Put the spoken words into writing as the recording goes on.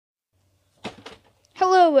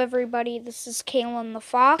Hello everybody, this is Kaylin the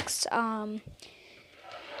Fox. I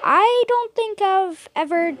don't think I've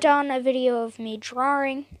ever done a video of me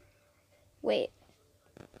drawing. Wait.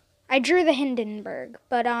 I drew the Hindenburg,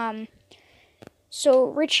 but so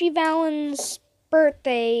Ritchie Valens'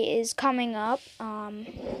 birthday is coming up,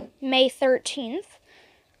 May 13th.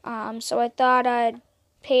 So I thought I'd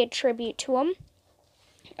pay a tribute to him.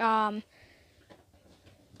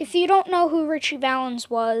 If you don't know who Ritchie Valens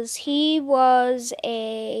was, he was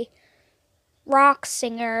a rock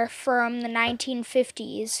singer from the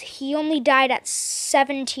 1950s. He only died at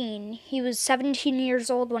 17. He was 17 years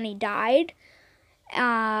old when he died.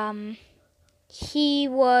 He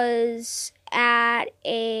was at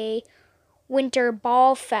a winter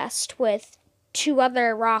ball fest with two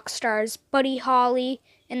other rock stars, Buddy Holly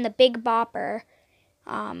and the Big Bopper,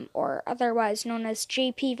 or otherwise known as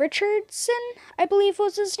J.P. Richardson, I believe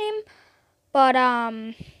was his name. But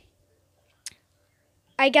I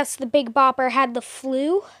guess the Big Bopper had the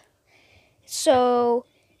flu, and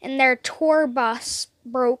their tour bus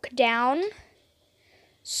broke down.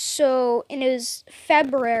 So, and it was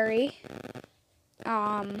February,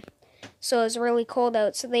 so it was really cold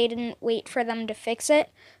out, so they didn't wait for them to fix it.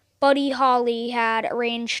 Buddy Holly had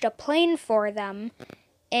arranged a plane for them,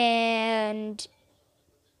 and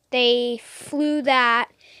they flew that.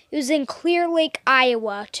 It was in Clear Lake,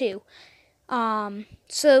 Iowa, too.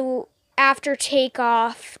 So after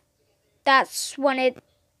takeoff, that's when they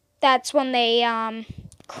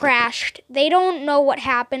crashed. They don't know what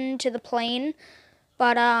happened to the plane,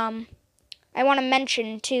 but I want to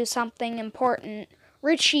mention too something important.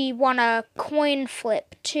 Ritchie won a coin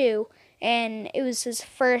flip too, and it was his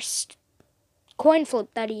first coin flip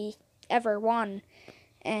that he ever won.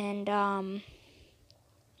 And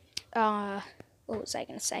what was I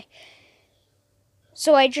gonna say?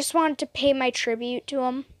 So I just wanted to pay my tribute to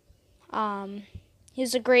him.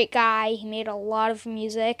 He's a great guy. He made a lot of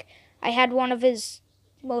music. I had one of his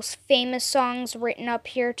most famous songs written up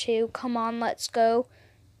here too. Come On, Let's Go.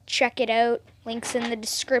 Check it out. Links in the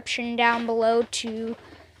description down below to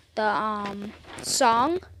the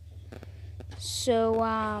song.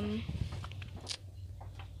 So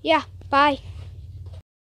yeah, bye.